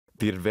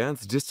The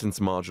Advanced Distance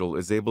module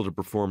is able to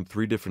perform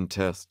 3 different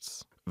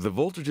tests. The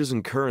voltages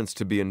and currents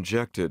to be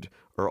injected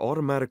are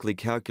automatically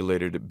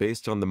calculated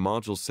based on the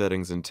module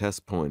settings and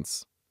test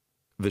points.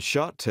 The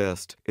shot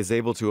test is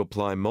able to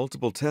apply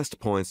multiple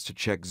test points to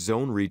check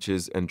zone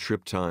reaches and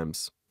trip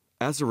times.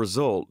 As a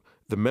result,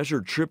 the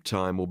measured trip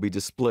time will be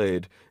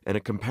displayed and a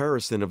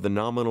comparison of the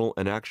nominal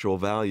and actual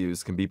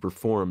values can be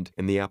performed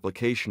in the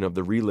application of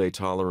the relay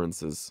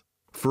tolerances.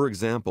 For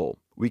example,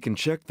 we can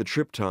check the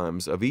trip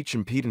times of each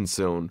impedance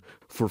zone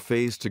for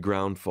phase to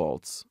ground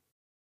faults.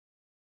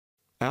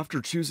 After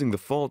choosing the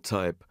fault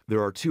type,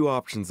 there are 2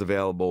 options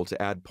available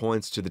to add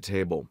points to the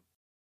table.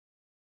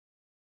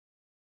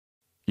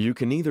 You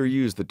can either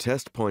use the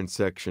test point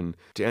section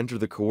to enter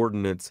the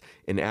coordinates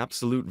in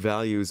absolute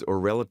values or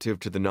relative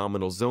to the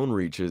nominal zone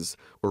reaches,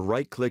 or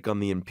right-click on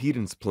the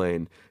impedance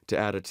plane to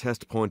add a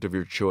test point of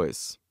your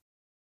choice.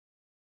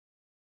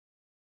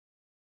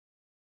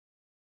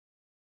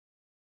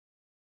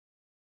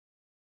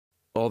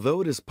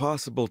 Although it is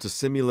possible to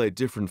simulate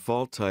different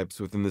fault types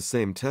within the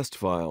same test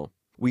file,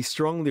 we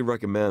strongly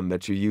recommend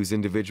that you use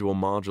individual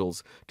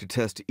modules to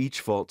test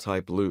each fault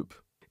type loop.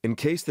 In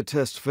case the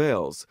test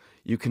fails,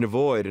 you can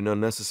avoid an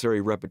unnecessary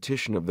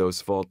repetition of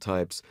those fault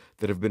types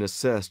that have been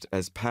assessed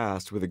as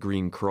passed with a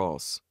green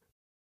cross.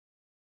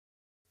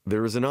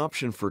 There is an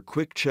option for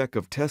quick check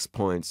of test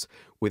points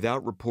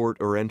without report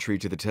or entry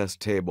to the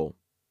test table.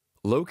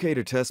 Locate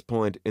a test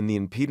point in the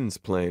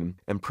impedance plane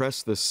and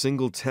press the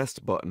Single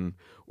Test button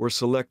or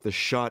select the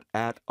Shot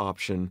At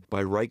option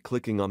by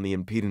right-clicking on the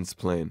impedance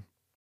plane.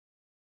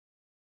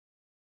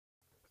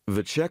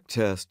 The check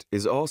test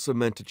is also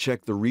meant to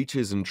check the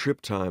reaches and trip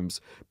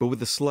times, but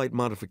with a slight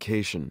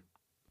modification.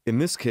 In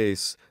this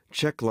case,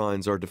 check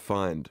lines are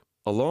defined.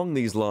 Along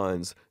these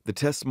lines, the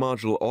test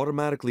module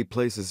automatically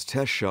places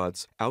test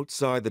shots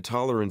outside the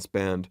tolerance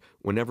band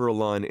whenever a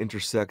line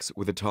intersects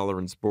with a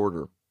tolerance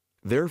border.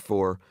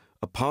 Therefore,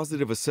 a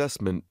positive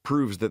assessment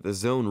proves that the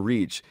zone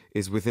reach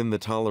is within the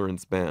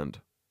tolerance band.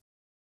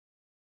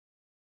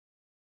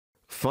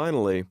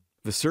 Finally,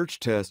 the search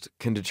test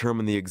can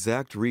determine the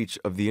exact reach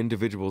of the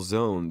individual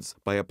zones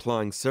by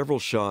applying several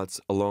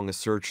shots along a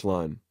search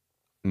line.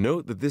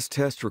 Note that this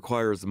test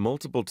requires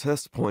multiple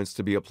test points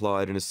to be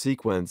applied in a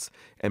sequence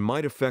and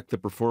might affect the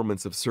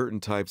performance of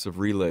certain types of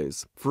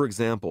relays, for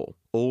example,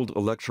 old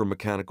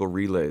electromechanical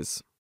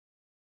relays.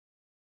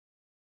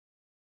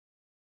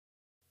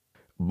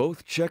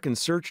 Both check and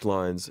search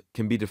lines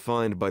can be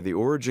defined by the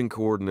origin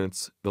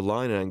coordinates, the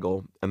line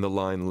angle, and the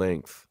line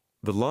length.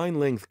 The line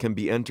length can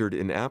be entered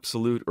in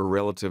absolute or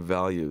relative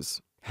values.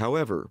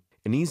 However,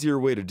 an easier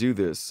way to do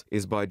this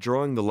is by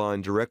drawing the line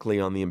directly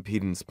on the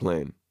impedance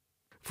plane.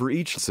 For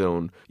each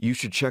zone, you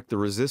should check the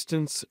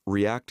resistance,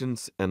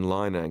 reactance, and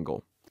line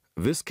angle.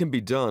 This can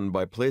be done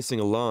by placing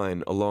a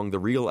line along the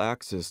real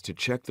axis to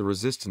check the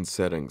resistance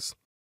settings.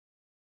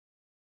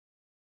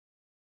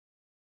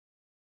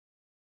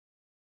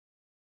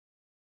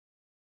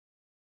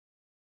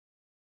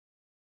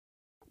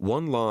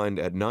 One line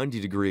at 90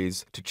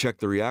 degrees to check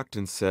the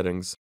reactance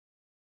settings,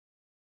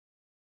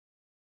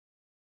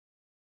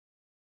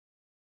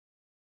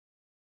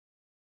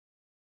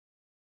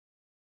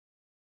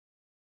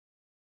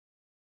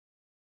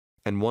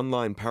 and one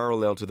line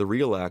parallel to the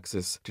real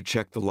axis to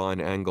check the line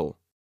angle.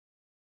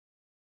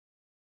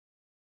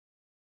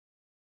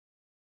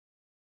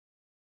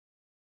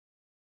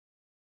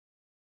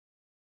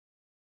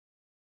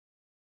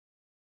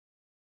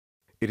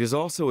 It is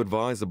also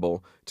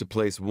advisable to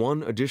place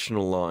one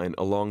additional line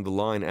along the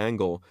line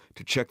angle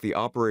to check the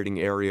operating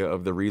area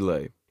of the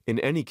relay. In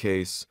any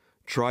case,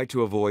 try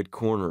to avoid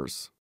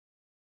corners.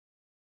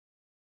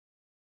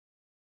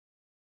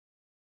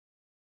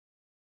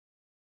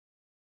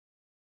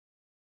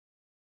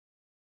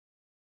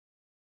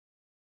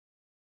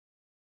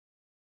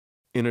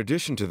 In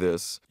addition to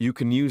this, you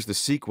can use the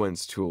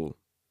Sequence tool.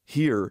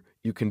 Here,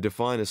 you can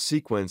define a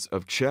sequence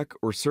of check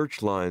or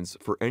search lines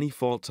for any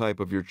fault type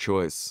of your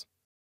choice.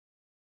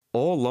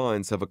 All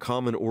lines have a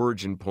common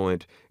origin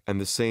point and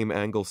the same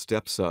angle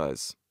step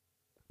size.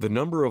 The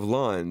number of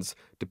lines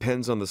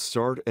depends on the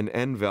start and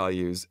end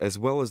values as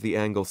well as the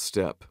angle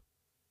step.